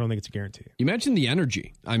think it's a guarantee. You mentioned the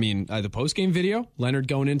energy. I mean, the post-game video, Leonard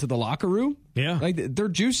going into the locker room. Yeah. They're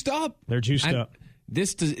juiced up. Up.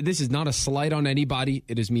 This is not a slight on anybody.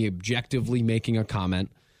 It is me objectively making a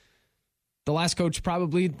comment. The last coach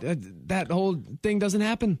probably, that whole thing doesn't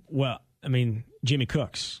happen. Well, I mean, Jimmy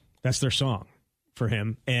Cooks, that's their song for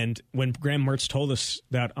him. And when Graham Mertz told us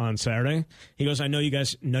that on Saturday, he goes, I know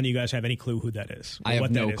none of you guys have any clue who that is. I have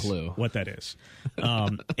no clue what that is.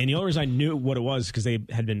 And the only reason I knew what it was because they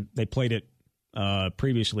played it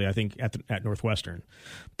previously, I think, at Northwestern.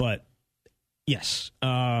 But yes,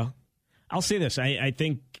 I'll say this. I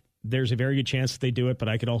think there's a very good chance that they do it, but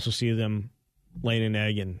I could also see them laying an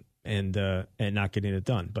egg and not getting it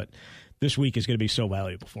done. But this week is going to be so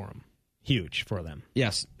valuable for them. Huge for them.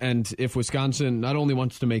 Yes, and if Wisconsin not only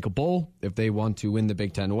wants to make a bowl, if they want to win the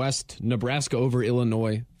Big Ten West, Nebraska over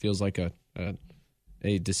Illinois feels like a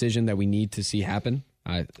decision that we need to see happen.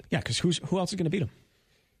 Because who else is going to beat them?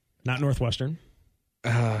 Not Northwestern.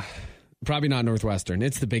 Probably not Northwestern.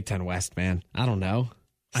 It's the Big Ten West, man. I don't know.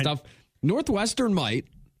 Northwestern might.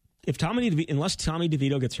 Unless Tommy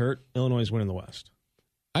DeVito gets hurt, Illinois is winning the West.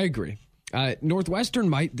 I agree. Northwestern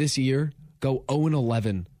might this year go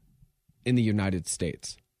 0-11 in the United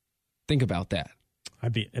States. Think about that.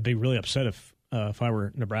 I'd be really upset if I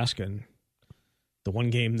were Nebraska and the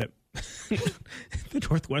one game that the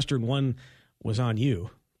Northwestern won was on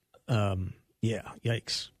you.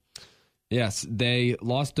 Yikes. Yes, they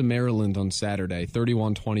lost to Maryland on Saturday,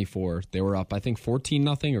 31-24. They were up, I think, 14-0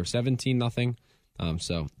 or 17-0.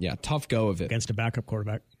 So, yeah, tough go of it. Against a backup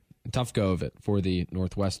quarterback. Tough go of it for the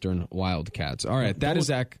Northwestern Wildcats. All right, that is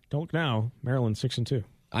Zach. Don't look now. Maryland 6-2.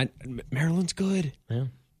 Maryland's good. Yeah.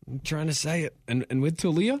 I'm trying to say it. And with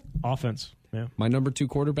Talia? Offense. Yeah. My number 2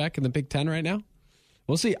 quarterback in the Big Ten right now?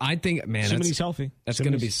 We'll see. I think, man, assuming he's healthy. That's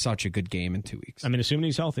going to be such a good game in 2 weeks. I mean, assuming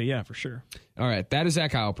he's healthy, yeah, for sure. All right, that is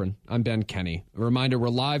Zach Heilprin. I'm Ben Kenny. A reminder, we're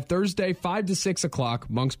live Thursday, 5 to 6 o'clock,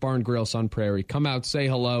 Monk's Barn Grill, Sun Prairie. Come out, say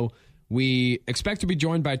hello. We expect to be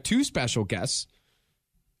joined by 2 special guests.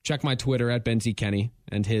 check my Twitter at Ben Z. Kenny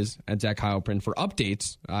and his at Zach Heilprin for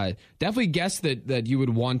updates. Definitely guests that you would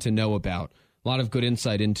want to know about. A lot of good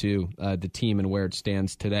insight into the team and where it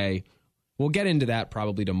stands today. We'll get into that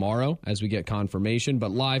probably tomorrow as we get confirmation.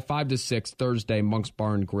 But live 5 to 6 Thursday, Monk's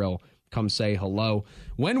Bar and Grill. Come say hello.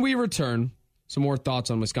 When we return, some more thoughts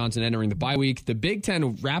on Wisconsin entering the bye week. The Big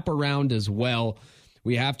Ten wraparound as well.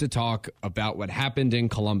 We have to talk about what happened in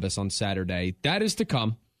Columbus on Saturday. That is to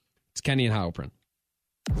come. It's Kenny and Heilprin.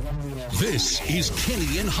 This is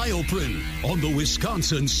Kenny and Heilprin on the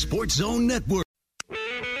Wisconsin Sports Zone Network.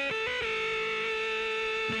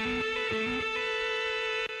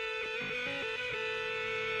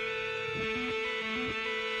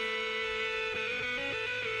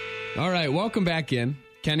 All right, welcome back in.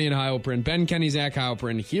 Kenny and Heilprin. Ben Kenny, Zach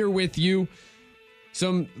Heilprin here with you.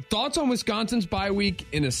 Some thoughts on Wisconsin's bye week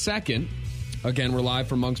in a second. Again, we're live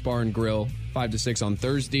from Monk's Bar and Grill, 5 to 6 on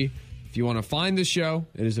Thursday. If you want to find the show,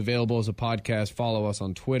 it is available as a podcast. Follow us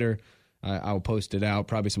on Twitter. I'll post it out,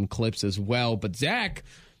 probably some clips as well. But Zach,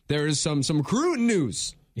 there is some recruiting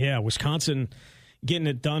news. Yeah, Wisconsin getting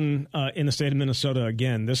it done in the state of Minnesota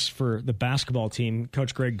again. This for the basketball team,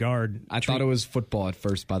 Coach Greg Gard. I thought it was football at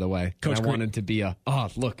first, by the way. I wanted to be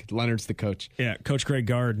look, Leonard's the coach. Yeah, Coach Greg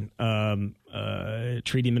Gard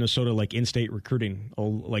treating Minnesota like in-state recruiting,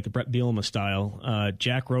 like the Brett Bielema style.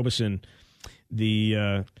 Jack Robeson,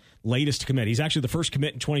 the latest commit. He's actually the first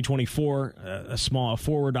commit in 2024, a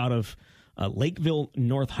forward out of Lakeville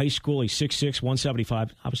North High School. He's 6'6",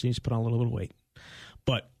 175. Obviously needs to put on a little bit of weight.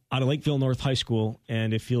 But out of Lakeville North High School,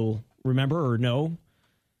 and if you'll remember or know,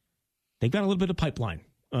 they've got a little bit of pipeline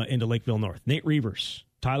into Lakeville North. Nate Reavers,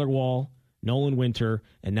 Tyler Wall, Nolan Winter,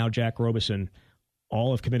 and now Jack Robeson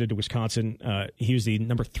all have committed to Wisconsin. He was the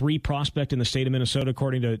number 3 prospect in the state of Minnesota,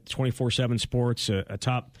 according to 24/7 Sports, a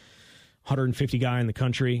top 150 guy in the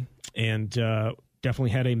country, and definitely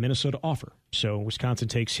had a Minnesota offer. So Wisconsin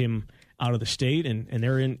takes him out of the state, and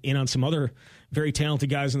they're in on some other very talented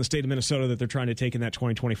guys in the state of Minnesota that they're trying to take in that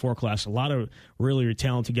 2024 class. A lot of really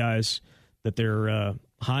talented guys that they're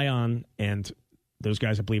high on, and those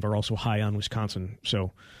guys, I believe, are also high on Wisconsin.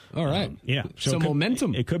 So, all right, yeah, so some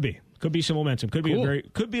momentum. It could be some momentum. Could be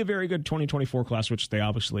a very good 2024 class, which they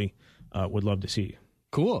obviously would love to see.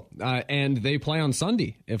 Cool. And they play on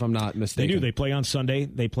Sunday, if I'm not mistaken. They do. They play on Sunday.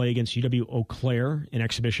 They play against UW Eau Claire in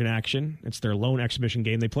exhibition action. It's their lone exhibition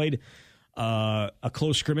game. They played a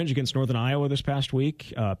close scrimmage against Northern Iowa this past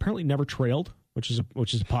week. Apparently never trailed, which is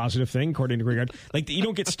a positive thing, according to Greg. Like, you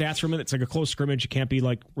don't get stats from it. It's like a close scrimmage. It can't be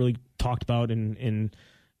like really talked about.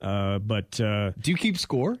 But do you keep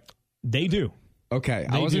score? They do. Okay,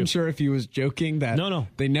 I wasn't sure if he was joking that no.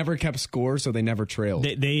 They never kept score, so they never trailed.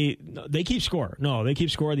 They keep score. No, they keep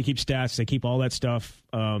score. They keep stats. They keep all that stuff.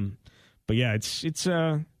 But yeah, it's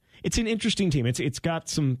an interesting team. It's got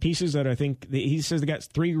some pieces that I think he says they got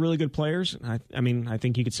 3 really good players. I mean, I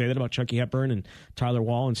think you could say that about Chucky Hepburn and Tyler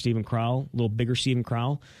Wall and Stephen Crowell, a little bigger Stephen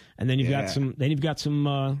Crowell, and then you've got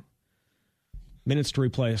some minutes to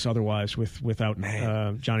replace otherwise without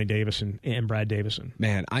Johnny Davis and Brad Davison.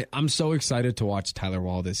 Man, I'm so excited to watch Tyler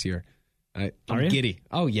Wall this year. I'm giddy.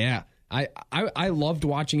 Oh, yeah. I loved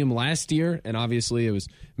watching him last year, and obviously it was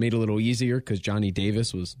made a little easier because Johnny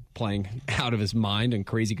Davis was playing out of his mind and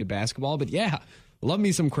crazy good basketball. But yeah, love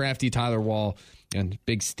me some crafty Tyler Wall and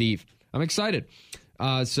Big Steve. I'm excited.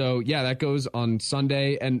 So yeah, that goes on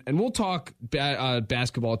Sunday, and we'll talk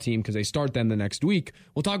basketball team because they start them the next week.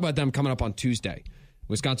 We'll talk about them coming up on Tuesday.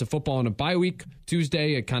 Wisconsin football on a bye week.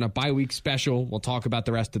 Tuesday, a kind of bye week special. We'll talk about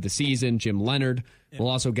the rest of the season. Jim Leonard. We'll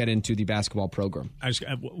also get into the basketball program. I just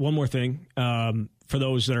have one more thing for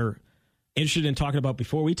those that are interested in talking about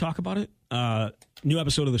before we talk about it. New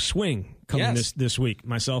episode of The Swing coming this week.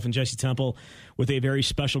 Myself and Jesse Temple with a very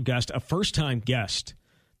special guest, a first-time guest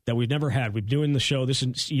that we've never had. We've been doing the show. This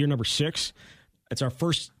is year number 6. It's our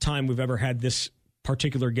first time we've ever had this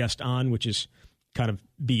particular guest on, which is kind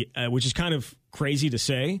of crazy to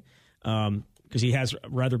say because he has a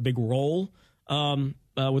rather big role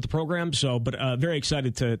with the program. So, but very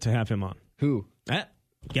excited to have him on. Who? Got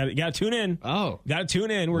to tune in. Oh, got to tune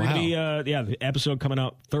in. We're gonna be the episode coming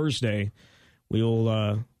out Thursday.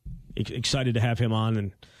 We'll excited to have him on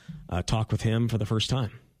and talk with him for the first time.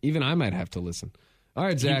 Even I might have to listen. All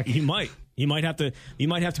right, Zach. You might. You might have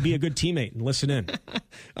to be a good teammate and listen in.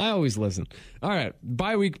 I always listen. All right,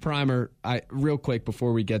 bye week primer. Real quick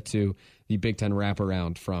before we get to the Big Ten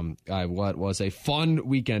wraparound from what was a fun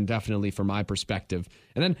weekend, definitely from my perspective.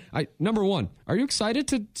 And then, number one, are you excited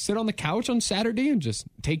to sit on the couch on Saturday and just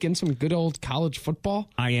take in some good old college football?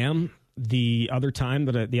 I am. The other times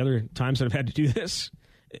that I've had to do this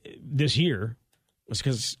year, was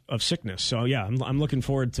because of sickness. So, yeah, I'm looking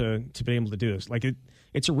forward to being able to do this. Like,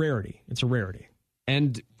 it's a rarity. It's a rarity.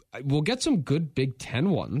 And we'll get some good Big Ten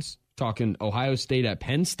ones. Talking Ohio State at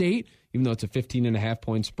Penn State, even though it's a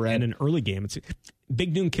 15.5-point spread. And an early game. It's a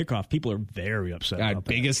big noon kickoff. People are very upset about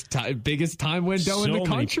that. Biggest time window in the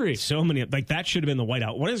country. So many. Like, that should have been the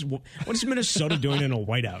whiteout. What is Minnesota doing in a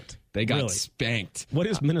whiteout? They got spanked. What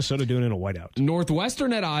is Minnesota doing in a whiteout?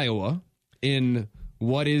 Northwestern at Iowa in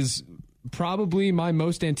what is probably my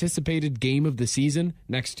most anticipated game of the season,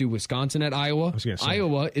 next to Wisconsin at Iowa.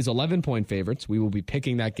 Iowa is 11-point favorites. We will be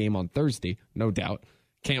picking that game on Thursday, no doubt.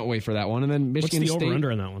 Can't wait for that one. And then Michigan State. What's the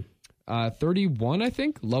over-under on that one? 31, I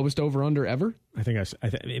think. Lowest over-under ever. I think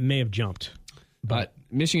it may have jumped. But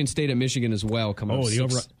Michigan State at Michigan as well.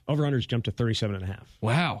 The over-under's jumped to 37.5.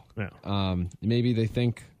 Wow. Yeah. Maybe they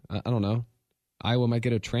think, I don't know, Iowa might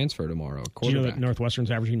get a transfer tomorrow. Do you know that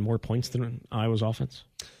Northwestern's averaging more points than Iowa's offense?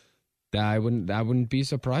 I wouldn't be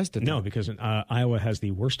surprised at that. No, because Iowa has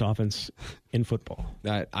the worst offense in football.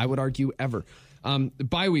 I would argue ever.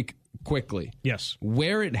 Bye week, quickly. Yes.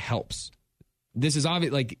 Where it helps. This is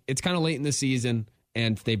obvious. Like, it's kind of late in the season,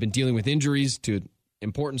 and they've been dealing with injuries to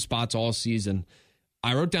important spots all season.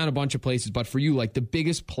 I wrote down a bunch of places, but for you, like the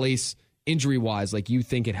biggest place injury-wise, like you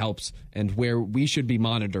think it helps and where we should be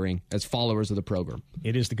monitoring as followers of the program.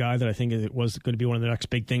 It is the guy that I think it was going to be one of the next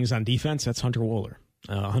big things on defense. That's Hunter Wohler.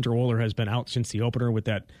 Hunter Wohler has been out since the opener with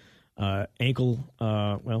that ankle,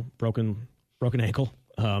 broken ankle.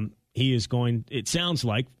 He is going, it sounds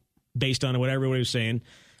like, based on what everybody was saying,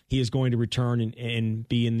 he is going to return and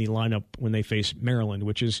be in the lineup when they face Maryland,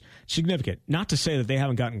 which is significant. Not to say that they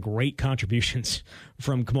haven't gotten great contributions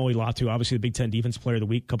from Kamoi Latu, obviously the Big Ten Defense Player of the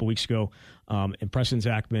Week a couple weeks ago, and Preston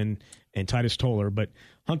Zachman and Titus Toller. But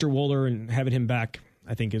Hunter Wohler and having him back,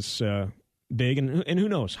 I think, is big. And who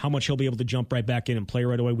knows how much he'll be able to jump right back in and play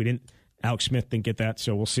right away. Alex Smith didn't get that,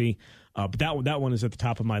 so we'll see. But that one is at the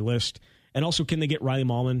top of my list. And also, can they get Riley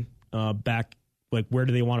Mahlman back? Like, where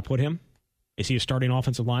do they want to put him? Is he a starting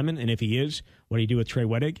offensive lineman? And if he is, what do you do with Trey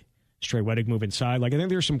Wedig? Does Trey Wedig move inside? Like, I think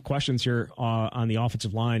there's some questions here on the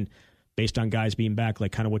offensive line based on guys being back,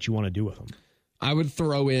 like kind of what you want to do with them. I would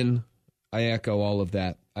throw in, I echo all of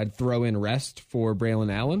that. I'd throw in rest for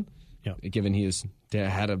Braylon Allen, given he has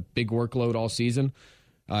had a big workload all season.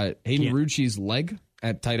 Hayden Rucci's leg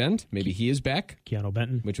at tight end, maybe he is back. Keanu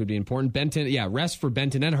Benton. Which would be important. Benton, rest for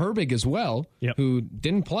Benton and Herbig as well, who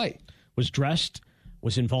didn't play. Was dressed,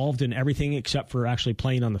 was involved in everything except for actually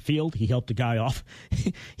playing on the field. He helped a guy off.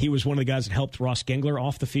 He was one of the guys that helped Ross Gengler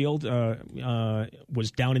off the field,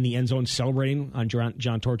 was down in the end zone celebrating on John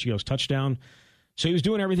Torchio's touchdown. So he was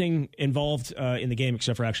doing everything involved in the game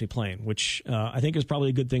except for actually playing, which I think is probably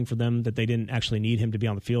a good thing for them that they didn't actually need him to be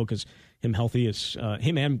on the field because him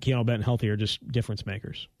and Keanu Benton healthy are just difference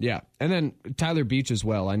makers. Yeah. And then Tyler Beach as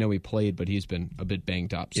well. I know he played, but he's been a bit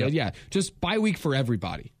banged up. So, just bye week for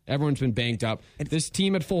everybody. Everyone's been banged up. And this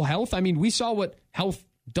team at full health, I mean, we saw what health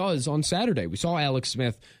does on Saturday. We saw Alex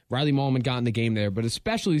Smith, Riley Mahlman got in the game there, but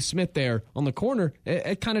especially Smith there on the corner,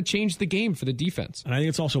 it kind of changed the game for the defense. And I think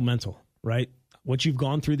it's also mental, right? What you've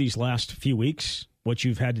gone through these last few weeks, what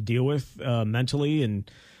you've had to deal with mentally and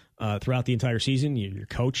throughout the entire season, your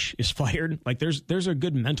coach is fired. Like there's a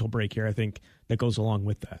good mental break here, I think, that goes along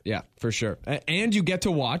with that. Yeah, for sure. And you get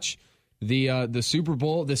to watch the Super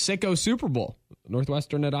Bowl, the Sicko Super Bowl,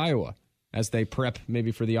 Northwestern at Iowa, as they prep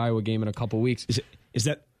maybe for the Iowa game in a couple weeks. Is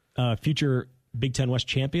that future Big Ten West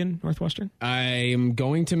champion, Northwestern? I am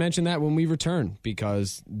going to mention that when we return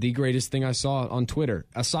because the greatest thing I saw on Twitter,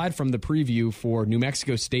 aside from the preview for New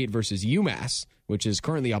Mexico State versus UMass, which is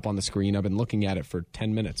currently up on the screen. I've been looking at it for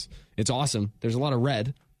 10 minutes. It's awesome. There's a lot of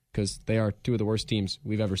red because they are two of the worst teams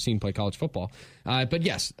we've ever seen play college football. But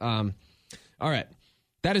yes, all right.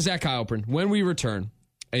 That is Zach Heilprin. When we return,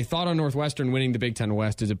 a thought on Northwestern winning the Big Ten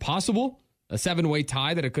West. Is it possible? A 7-way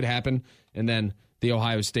tie that it could happen? And then the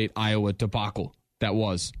Ohio State-Iowa debacle that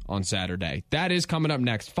was on Saturday. That is coming up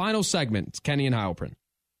next. Final segment. It's Kenny and Heilprin.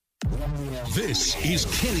 This is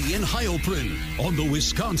Kenny and Heilprin on the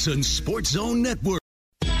Wisconsin Sports Zone Network.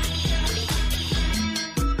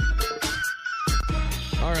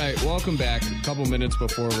 All right, welcome back. A couple minutes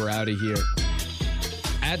before we're out of here.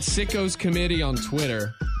 At Sicko's Committee on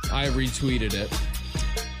Twitter, I retweeted it.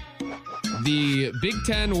 The Big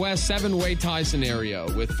Ten West 7-way tie scenario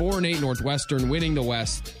with 4-8 Northwestern winning the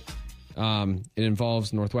West. It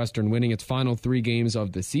involves Northwestern winning its final 3 games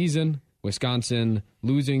of the season, Wisconsin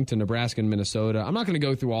losing to Nebraska and Minnesota. I'm not going to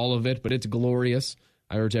go through all of it, but it's glorious.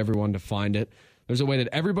 I urge everyone to find it. There's a way that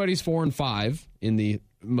everybody's 4-5 in the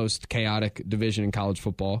most chaotic division in college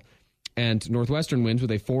football, and Northwestern wins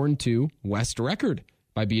with a 4-2 West record.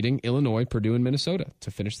 by beating Illinois, Purdue, and Minnesota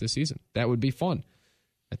to finish the season. That would be fun,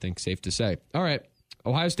 I think, safe to say. All right,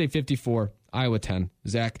 Ohio State 54, Iowa 10.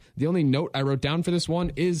 Zach, the only note I wrote down for this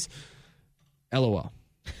one is LOL.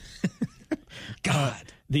 God.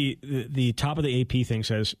 The top of the AP thing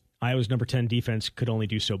says Iowa's number 10 defense could only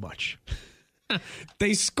do so much.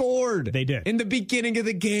 They scored. They did. In the beginning of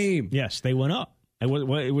the game. Yes, they went up. It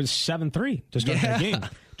was 7-3 to start that game,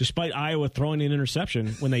 despite Iowa throwing an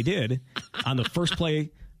interception when they did on the first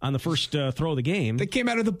play, on the first throw of the game. They came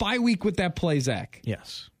out of the bye week with that play, Zach.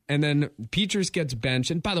 Yes. And then Petras gets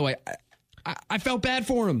benched. And by the way, I felt bad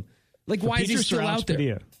for him. Like, why is he still out there?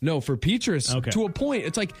 Padilla? No, for Petras, okay. To a point.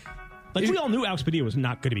 It's like we all knew Alex Padilla was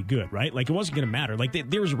not going to be good, right? Like, it wasn't going to matter. Like,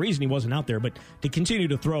 there was a reason he wasn't out there, but to continue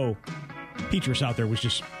to throw Petras out there was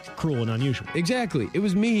just cruel and unusual. Exactly. It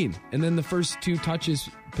was mean. And then the first 2 touches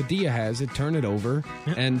Padilla has, it turned it over,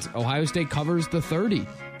 and Ohio State covers the 30.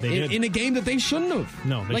 In a game that they shouldn't have.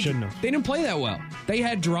 No, they shouldn't have. They didn't play that well. They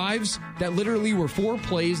had drives that literally were 4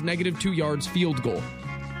 plays, -2 yards, field goal.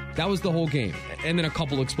 That was the whole game. And then a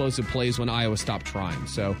couple explosive plays when Iowa stopped trying.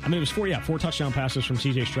 So I mean, it was 4 touchdown passes from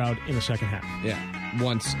C.J. Stroud in the second half. Yeah.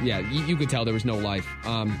 Once. Yeah, you could tell there was no life.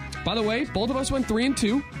 By the way, both of us went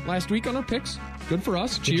 3-2 last week on our picks. Good for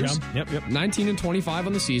us. Cheers. Good job. Yep. 19-25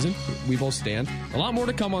 on the season. We both stand. A lot more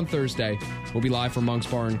to come on Thursday. We'll be live from Monk's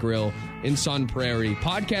Bar and Grill in Sun Prairie.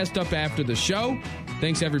 Podcast up after the show.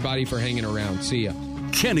 Thanks, everybody, for hanging around. See ya.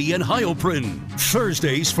 Kenny and Heilprin,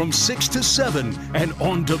 Thursdays from 6 to 7 and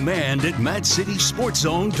on demand at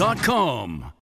MadCitySportsZone.com.